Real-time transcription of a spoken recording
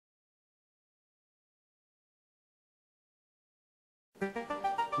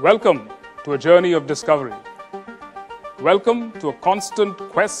Welcome to a journey of discovery. Welcome to a constant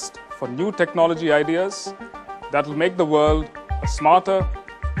quest for new technology ideas that will make the world a smarter,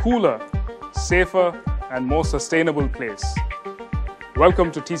 cooler, safer, and more sustainable place.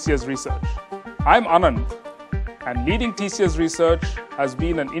 Welcome to TCS Research. I'm Anand, and leading TCS Research has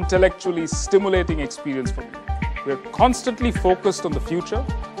been an intellectually stimulating experience for me. We're constantly focused on the future.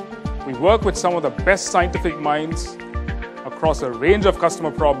 We work with some of the best scientific minds across a range of customer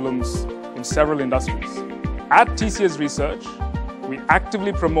problems in several industries. At TCS Research, we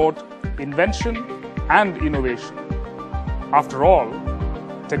actively promote invention and innovation. After all,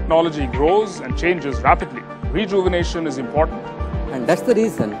 technology grows and changes rapidly. Rejuvenation is important. And that's the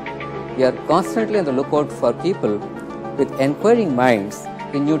reason we are constantly on the lookout for people with inquiring minds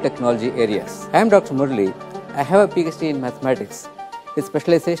in new technology areas. I am Dr. Murli. I have a PhD in mathematics with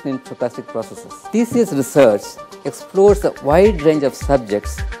specialization in stochastic processes. TCS Research explores a wide range of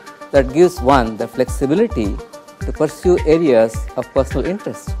subjects that gives one the flexibility to pursue areas of personal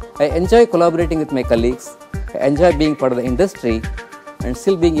interest. I enjoy collaborating with my colleagues. I enjoy being part of the industry and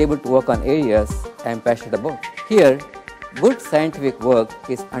still being able to work on areas I am passionate about. Here, good scientific work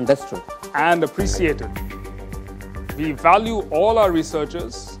is understood and appreciated. We value all our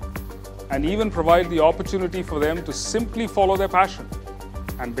researchers and even provide the opportunity for them to simply follow their passion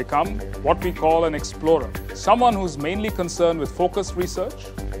and become what we call an explorer, someone who's mainly concerned with focused research.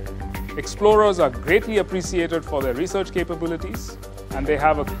 Explorers are greatly appreciated for their research capabilities, and they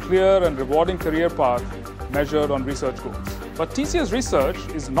have a clear and rewarding career path measured on research goals. But TCS Research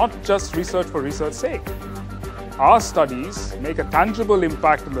is not just research for research's sake. Our studies make a tangible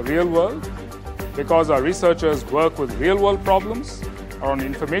impact in the real world because our researchers work with real-world problems around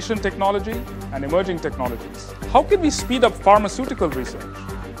information technology and emerging technologies. How can we speed up pharmaceutical research?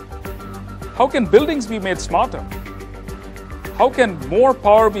 How can buildings be made smarter? How can more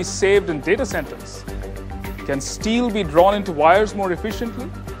power be saved in data centers? Can steel be drawn into wires more efficiently?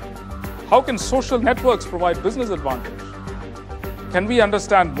 How can social networks provide business advantage? Can we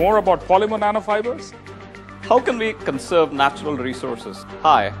understand more about polymer nanofibers? How can we conserve natural resources?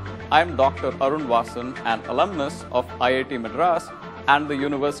 Hi, I'm Dr. Arun Vasan, an alumnus of IIT Madras and the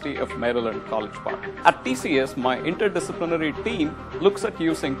University of Maryland College Park. At TCS, my interdisciplinary team looks at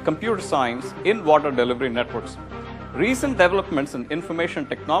using computer science in water delivery networks. Recent developments in information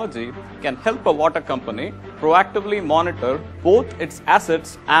technology can help a water company proactively monitor both its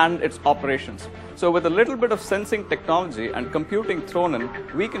assets and its operations. So with a little bit of sensing technology and computing thrown in,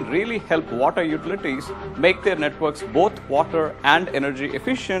 we can really help water utilities make their networks both water and energy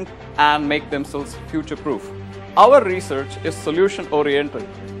efficient and make themselves future-proof. Our research is solution-oriented.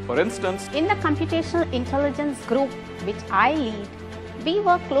 For instance, in the computational intelligence group which I lead, we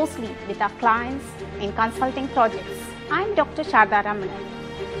work closely with our clients in consulting projects. I'm Dr. Sharda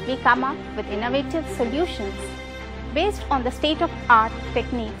Ramanan. We come up with innovative solutions based on the state-of-art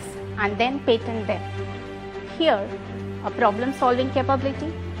techniques and then patent them. Here, a problem-solving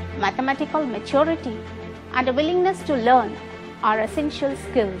capability, mathematical maturity, and a willingness to learn are essential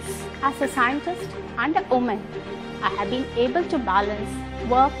skills. As a scientist and a woman, I have been able to balance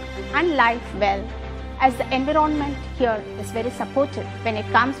work and life well, as the environment here is very supportive. When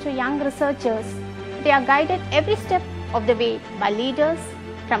it comes to young researchers, they are guided every step of the way by leaders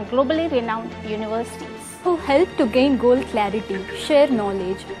from globally renowned universities who help to gain goal clarity, share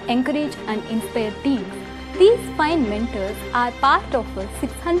knowledge, encourage and inspire teams. These fine mentors are part of a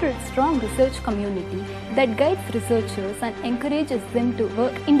 600-strong research community that guides researchers and encourages them to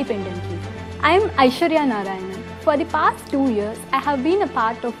work independently. I am Aishwarya Narayanan. For the past 2 years, I have been a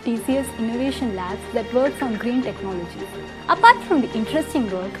part of TCS Innovation Labs that works on green technologies. Apart from the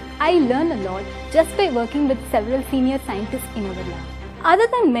interesting work, I learn a lot just by working with several senior scientists in our lab. Other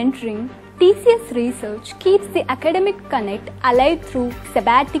than mentoring, TCS Research keeps the academic connect alive through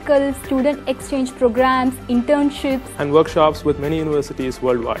sabbaticals, student exchange programs, internships, and workshops with many universities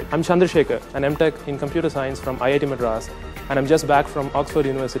worldwide. I'm Chandrasekhar, an MTech in computer science from IIT Madras, and I'm just back from Oxford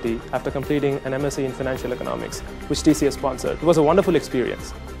University after completing an MSc in financial economics, which TCS sponsored. It was a wonderful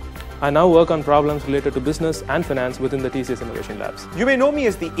experience. I now work on problems related to business and finance within the TCS Innovation Labs. You may know me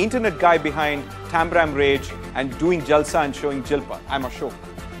as the internet guy behind Tambram Rage and doing Jalsa and showing Jilpa. I'm Ashok.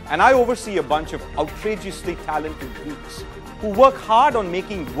 And I oversee a bunch of outrageously talented geeks who work hard on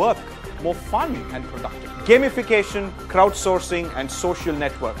making work more fun and productive. Gamification, crowdsourcing, and social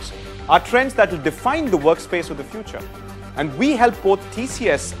networks are trends that will define the workspace of the future. And we help both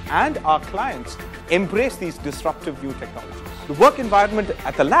TCS and our clients embrace these disruptive new technologies. The work environment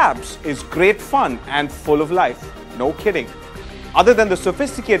at the labs is great fun and full of life. No kidding. Other than the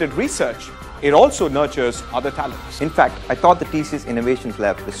sophisticated research, It also nurtures other talents. In fact, I thought the TCS Innovations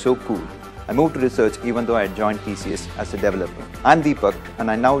Lab was so cool. I moved to research even though I had joined TCS as a developer. I'm Deepak,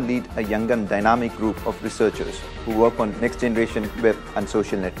 and I now lead a young and dynamic group of researchers who work on next-generation web and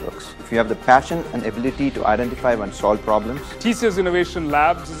social networks. If you have the passion and ability to identify and solve problems, TCS Innovation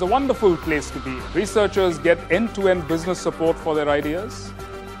Labs is a wonderful place to be. Researchers get end-to-end business support for their ideas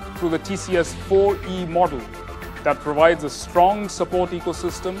through the TCS 4E model that provides a strong support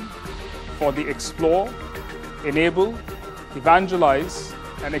ecosystem for the explore, enable, evangelize,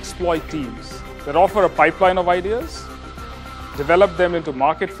 and exploit teams that offer a pipeline of ideas, develop them into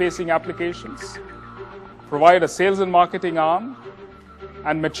market-facing applications, provide a sales and marketing arm,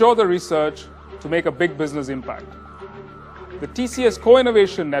 and mature the research to make a big business impact. The TCS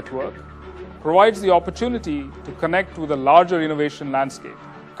Co-Innovation Network provides the opportunity to connect with a larger innovation landscape.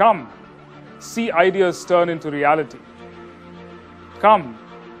 Come, see ideas turn into reality. Come,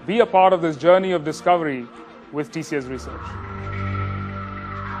 be a part of this journey of discovery with TCS Research.